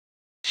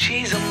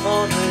She's a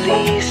Mona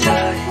Lisa.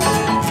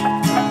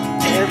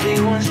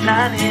 Everyone's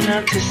lining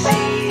up to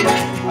see her.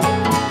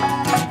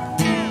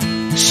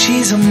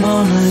 She's a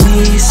Mona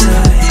Lisa.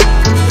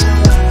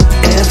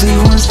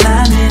 Everyone's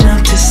lining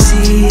up to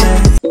see her.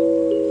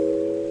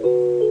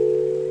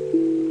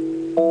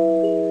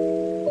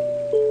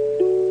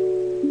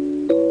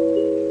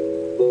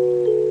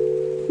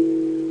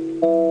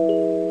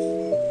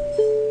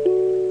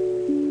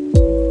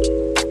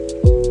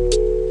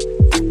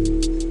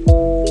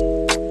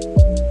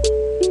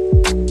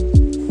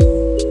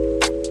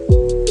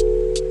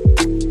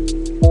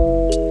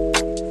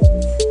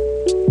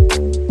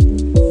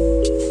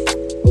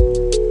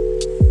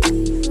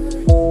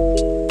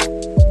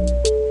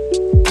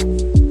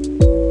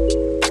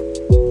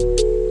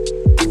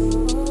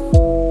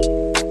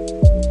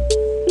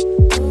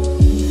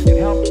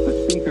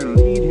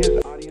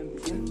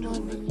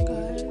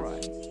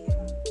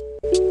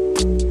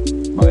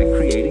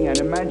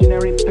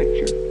 Imaginary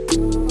picture.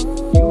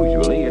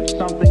 Usually it's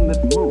something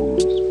that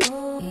moves.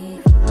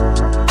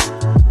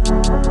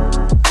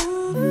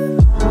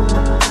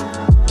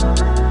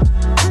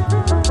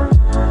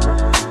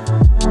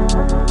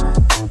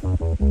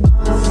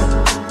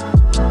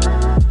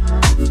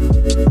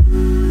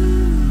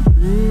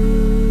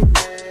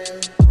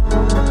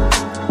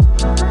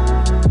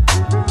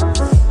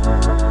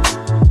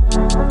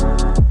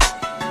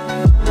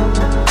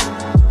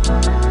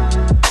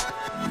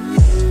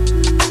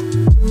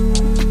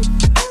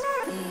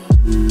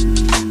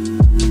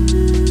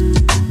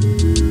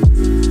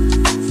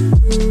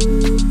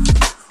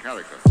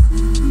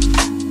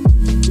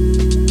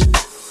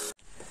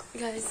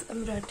 Guys,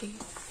 I'm ready.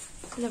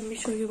 Let me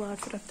show you my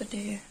outfit of the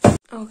day.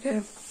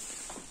 Okay,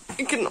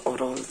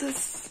 ignore all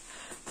this.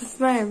 This is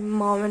my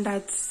mom and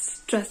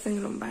dad's dressing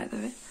room, by the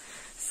way.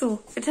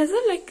 So it has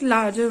a like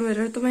larger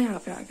mirror, so मैं यहाँ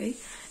पे आ गई.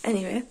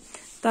 Anyway,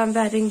 so I'm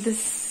wearing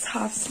this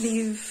half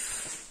sleeve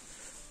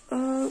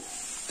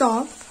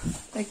top,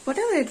 like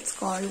whatever it's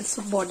called. It's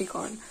a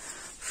bodycon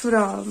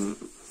from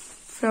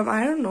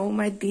I don't know,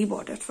 my D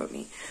bought it for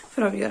me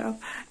from Europe.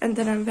 And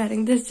then I'm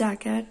wearing this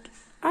jacket.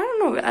 I don't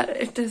know where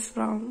it is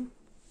from.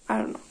 I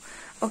don't know.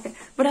 Okay,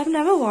 but I've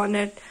never worn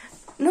it.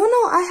 No,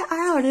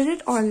 I ordered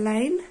it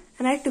online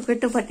and I took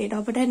it to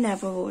Patita, but I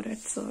never wore it.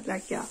 So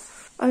like, yeah.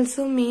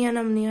 Also, me and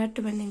Amni are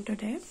twinning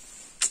today.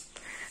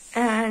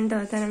 And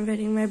then I'm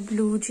wearing my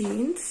blue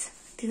jeans.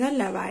 These are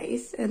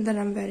Levi's. And then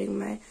I'm wearing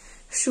my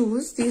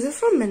shoes. These are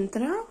from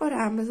Myntra or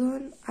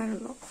Amazon. I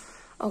don't know.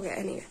 Okay,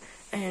 anyway.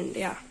 And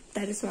yeah,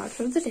 that is my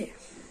outfit of the day.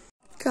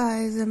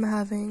 Guys, I'm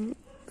having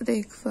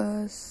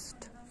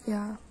breakfast.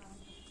 Yeah,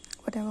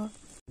 whatever.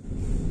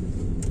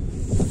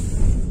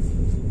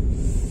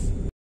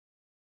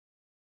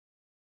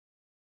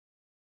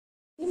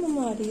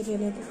 मम्मा आ रही है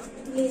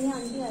लेने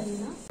aunty आ रही है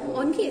ना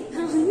on की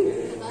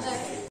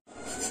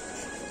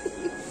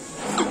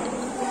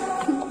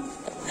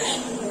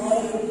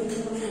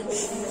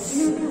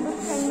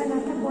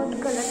बहुत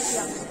गलत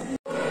किया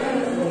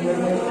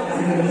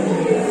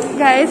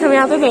गाइस हम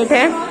यहाँ पे बैठे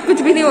हैं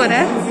कुछ भी नहीं हो रहा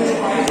है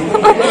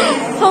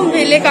हम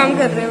वेले काम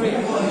कर रहे हैं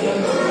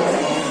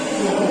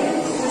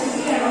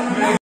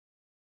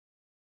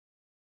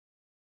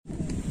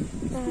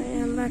I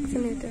am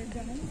vaccinated.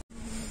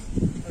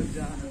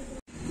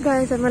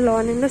 Guys, I'm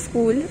alone in the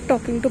school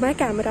talking to my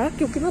camera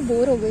क्योंकि मैं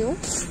बोर हो गई हूँ.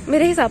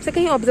 मेरे हिसाब से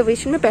कहीं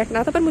ऑब्जर्वेशन में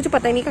बैठना था पर मुझे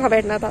पता ही नहीं कहाँ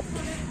बैठना था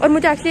और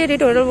मुझे एक्चुअली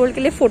एडिटोरियल बोर्ड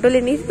के लिए फोटो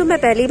लेनी थी तो मैं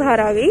पहले ही बाहर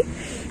आ गई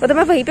और तो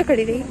मैं वहीं पे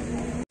खड़ी रही.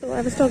 तो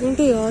I was talking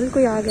to wall,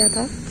 कोई आ गया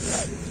था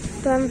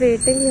तो आई एम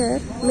वेटिंग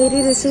हियर.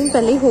 मेरी रजिस्ट्रेशन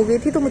पहले ही हो गई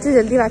थी तो मुझे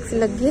जल्दी वैक्सीन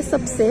लग गई है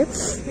सबसे.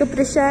 तो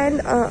Prisha and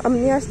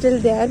अमनी are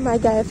still there, my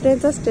guy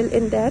friends are still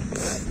in their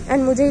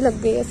and मुझे ही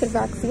लग गई है सिर्फ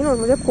वैक्सीन. और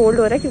मुझे कोल्ड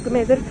हो रहा है क्योंकि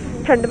मैं इधर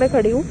ठंड में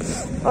खड़ी हूँ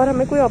और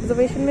हमें कोई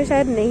ऑब्जर्वेशन में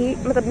शायद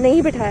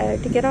नहीं बिठाया है,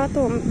 ठीक है ना.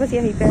 तो हम बस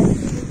यहीं पे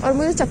हैं और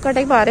मुझे चक्कर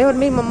टाइप आ रहे हैं और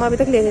मेरी मम्मा अभी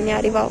तक लेने नहीं आ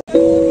रही. वाह.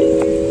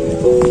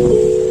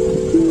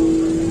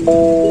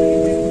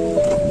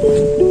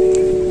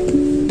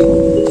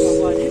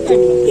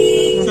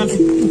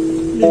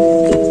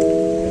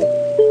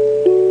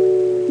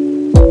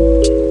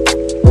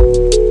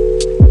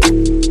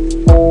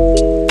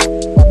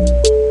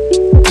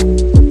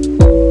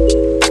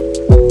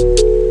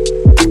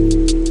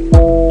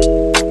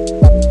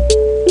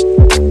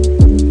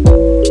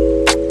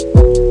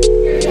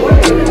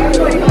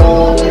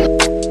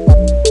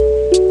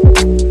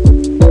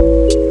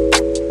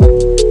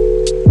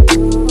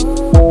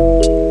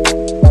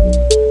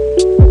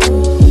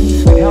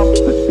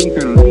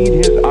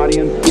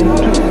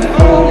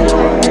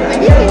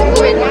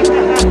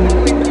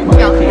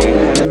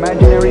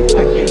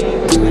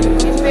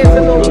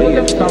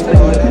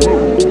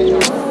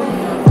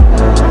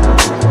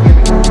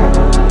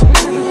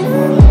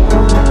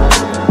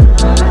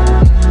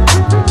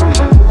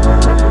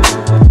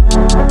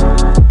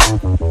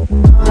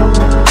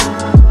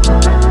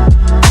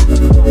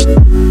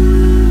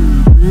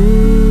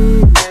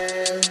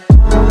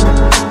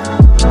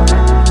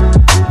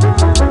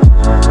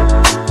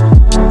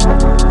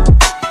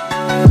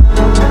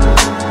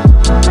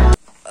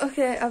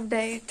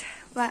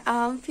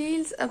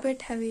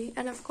 bit heavy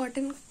and I've caught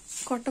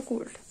a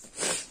cold.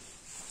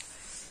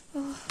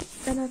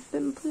 And I have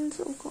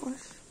pimples. Oh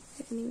gosh.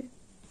 Anyway.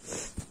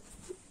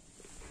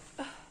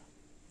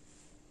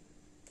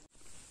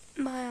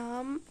 My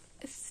arm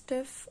is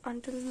stiff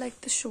until like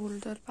the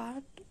shoulder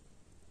part,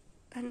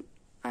 and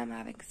I'm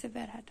having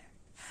severe headache.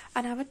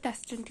 And I have a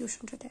test in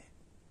tuition today.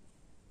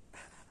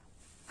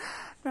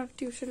 I have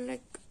tuition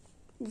like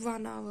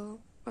 1 hour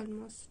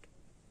almost.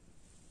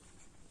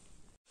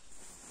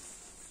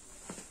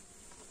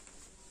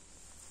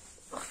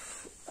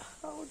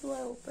 How do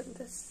I open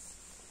this?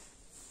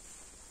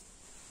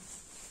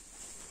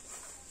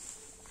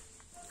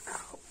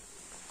 Ow.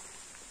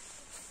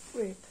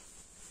 Wait.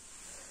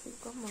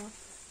 Come on.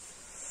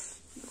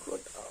 Go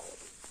down.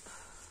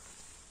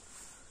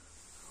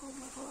 Oh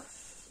my gosh.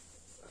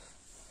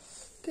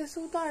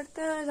 कैसे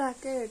उतारते हैं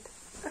jacket?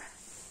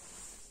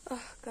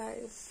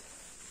 Guys,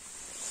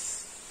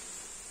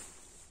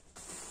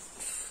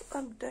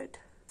 I'm dead.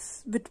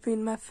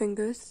 Between my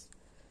fingers.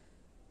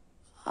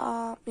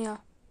 Yeah,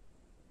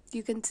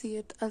 you can see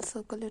it. I'll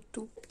circle it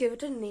too. Give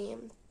it a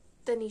name.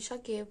 Tanisha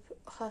gave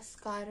her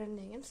scar a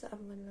name, so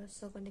I'm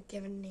also gonna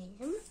give a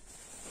name.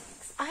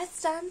 I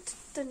stand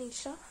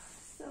Tanisha,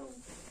 so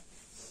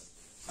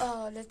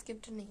let's give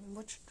it a name.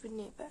 What should we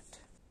name it?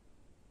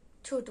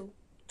 Chotu.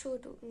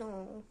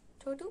 No.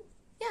 Chotu?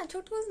 Yeah,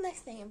 Chotu is a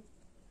nice name.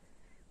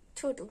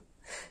 Chotu.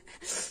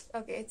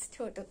 Okay, it's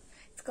Chotu.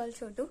 It's called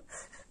Chotu.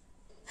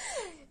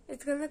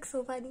 It's gonna look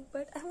so funny,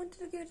 but I wanted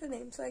to give it a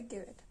name, so I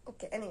give it.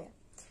 Okay, anyway.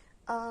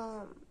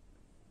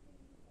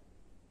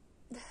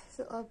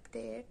 So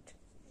update.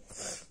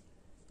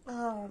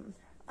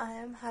 I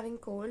am having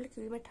cold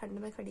क्योंकि मैं ठंड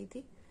में खड़ी थी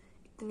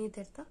इतनी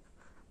देर तक,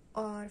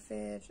 और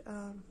फिर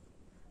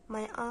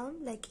my arm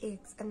like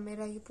aches and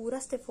मेरा ये पूरा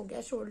stiff हो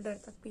गया shoulder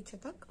तक पीछे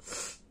तक,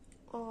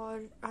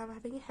 और I'm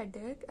having a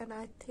headache and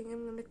I think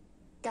I'm gonna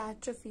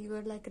catch a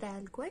fever like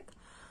real quick.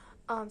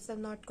 So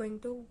I'm not going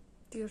to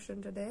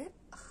tuition today.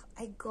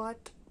 I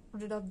got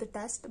rid of the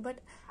test, but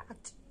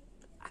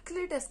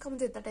actually test का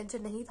मुझे इतना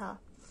tension नहीं था,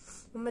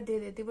 मैं दे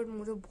देती, but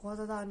मुझे बहुत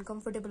ज़्यादा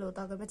अनकम्फर्टेबल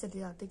होता अगर मैं चली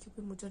जाती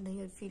क्योंकि मुझे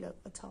नहीं फील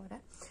अच्छा हो रहा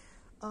है.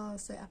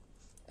 सो या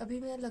अभी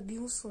मैं लगी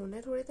हूँ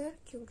सोने थोड़ी देर,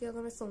 क्योंकि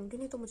अगर मैं सोऊंगी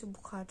नहीं तो मुझे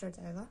बुखार चढ़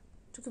जाएगा,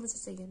 क्योंकि मुझे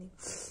चाहिए नहीं.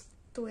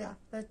 तो या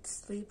let's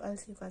sleep. I'll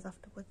see you guys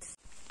afterwards.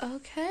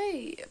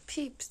 Okay,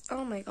 peeps.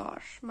 Oh my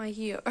gosh, my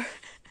hair.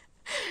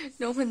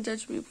 No one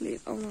judge me,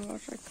 please. Oh my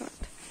gosh, I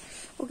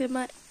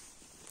can't.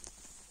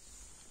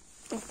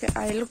 Okay,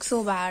 I look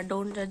so bad.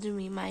 Don't judge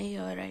me, my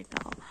hair right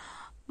now.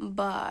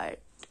 But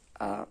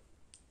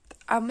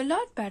I'm a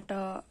lot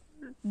better,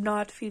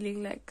 not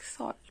feeling like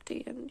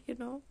salty and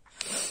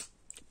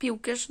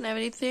pukish and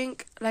everything.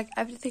 Like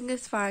everything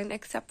is fine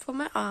except for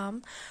my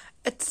arm.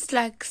 It's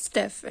like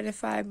stiff, and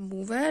if I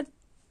move it,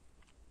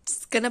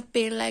 it's gonna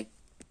pain like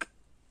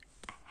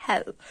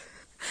hell.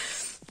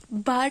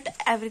 But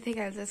everything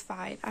else is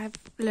fine. I have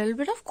a little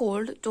bit of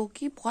cold, जो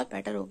कि बहुत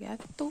better हो गया.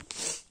 तो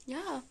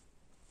yeah,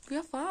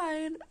 we're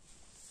fine.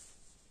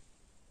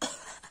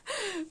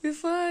 We're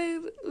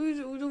fine.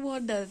 मुझे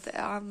बहुत दर्द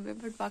है आर्म में,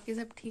 but बाकी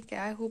सब ठीक है.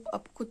 I hope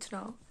अब कुछ ना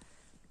हो.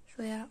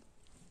 So yeah.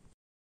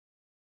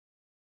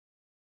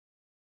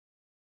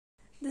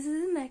 This is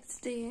the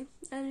next day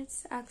and it's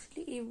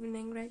actually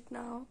evening right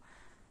now.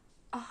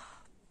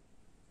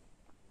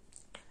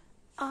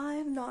 I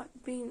have not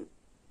been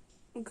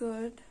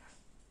good.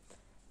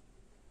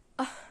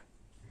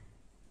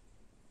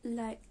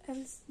 Like I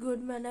was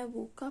good when I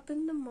woke up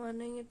in the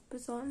morning. It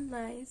was all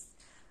nice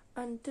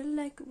until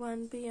like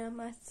 1 p.m.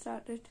 I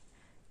started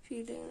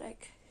feeling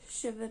like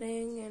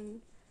shivering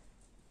and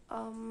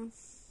I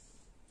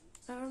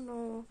don't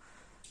know,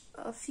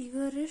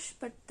 feverish,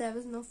 but there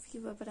was no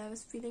fever, but I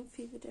was feeling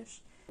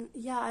feverish.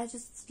 Yeah, I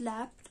just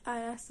slept,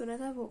 and as soon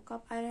as I woke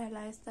up I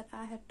realized that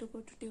I had to go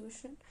to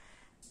tuition.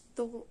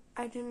 तो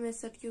I didn't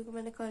miss it क्योंकि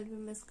मैंने कल भी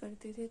miss कर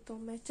दी थी, तो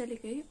मैं चली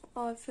गई.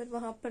 और फिर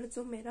वहाँ पर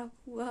जो मेरा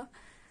हुआ,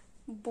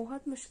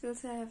 बहुत मुश्किल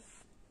से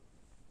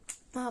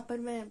वहाँ पर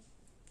मैं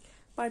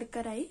पढ़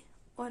कर आई,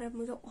 और अब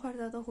मुझे और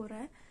ज़्यादा हो रहा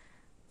है.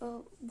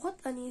 बहुत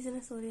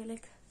अनईजीनेस हो रही है.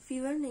 लाइक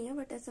फीवर नहीं है,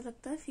 बट ऐसा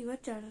लगता है फीवर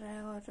चढ़ रहा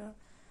है, और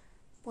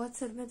बहुत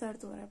सिर में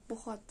दर्द हो रहा है.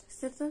 बहुत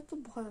सिर दर्द तो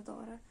बहुत ज़्यादा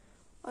हो रहा है.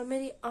 और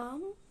मेरी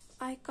arm,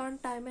 I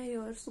can't tie my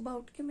hair. सुबह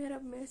उठ के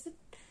मेरे से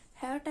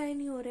हेयर टाई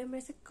नहीं हो रहे,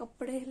 मेरे से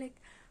कपड़े लाइक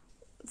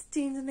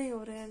चेंज नहीं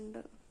हो रहे. एंड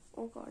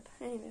ओ गॉड,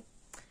 एनीवे,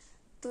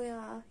 तो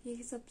यार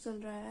यही सब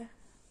चल रहा है.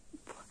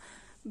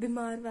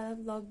 बीमार वाला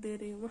ब्लॉग दे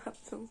रही हूँ आप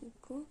लोगों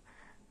को,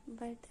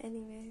 but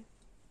anyway,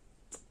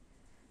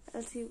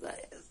 I'll see you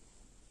guys.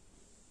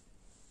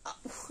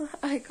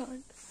 I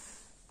can't.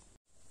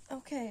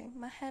 Okay,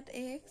 my head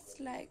aches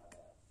like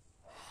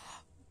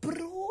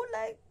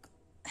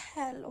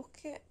hell.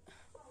 Okay,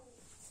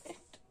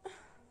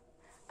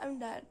 I'm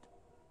dead.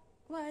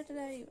 Why did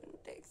I even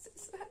take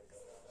 6 packs?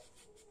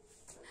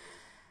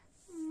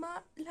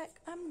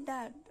 I'm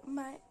dead.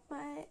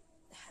 My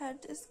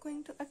head is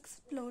going to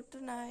explode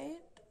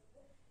tonight,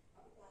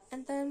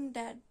 and then I'm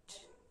dead.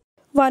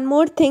 One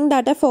more thing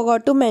that I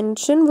forgot to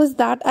mention was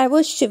that I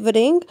was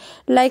shivering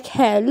like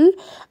hell,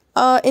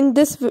 in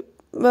this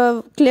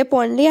clip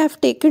only, I've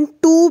taken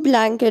 2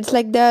 blankets,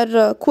 like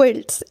they're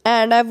quilts,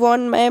 and I've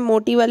worn my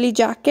moti wali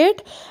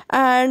jacket,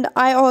 and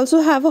I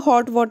also have a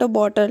hot water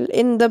bottle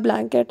in the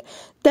blanket.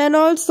 Then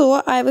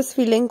also I was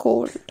feeling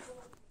cold.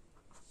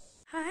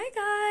 Hi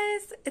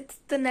guys, it's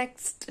the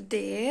next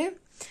day,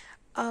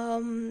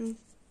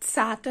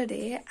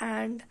 Saturday,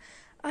 and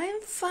I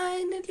am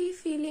finally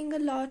feeling a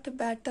lot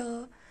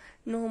better.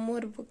 No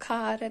more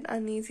bukhar and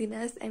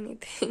uneasiness,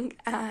 anything.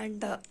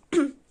 And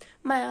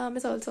my arm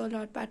is also a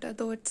lot better,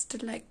 though it's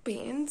still like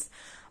pains,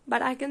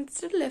 but I can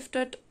still lift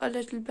it a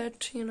little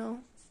bit, you know.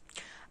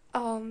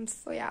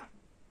 So yeah.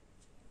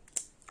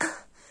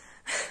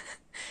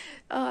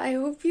 I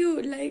hope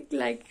you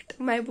liked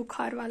my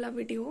bukhar wala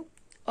video,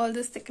 all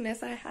the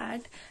sickness I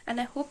had, and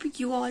I hope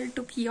you all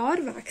took your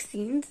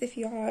vaccines if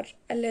you are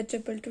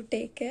eligible to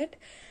take it.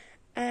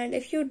 And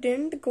if you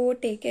didn't, go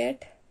take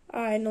it.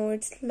 I know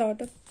it's a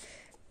lot of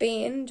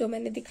pain जो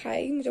मैंने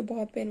दिखाई, मुझे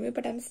बहुत pain हुई,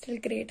 but I'm still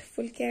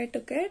grateful कि I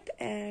took it,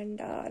 and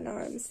now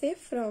I'm safe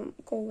from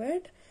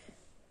COVID.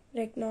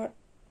 Like, not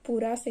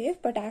pura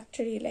safe, but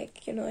actually,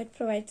 like, you know, it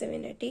provides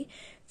immunity.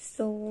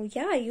 So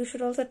yeah, you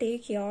should also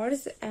take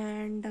yours.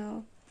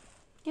 And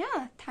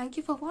yeah, thank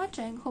you for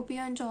watching. Hope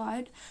you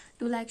enjoyed.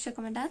 Do like, share,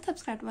 comment, and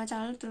subscribe to my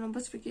channel to turn on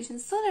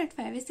notifications so that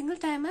for every single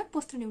time I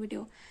post a new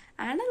video.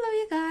 And I love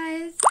you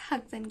guys.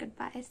 Hugs and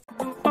goodbyes.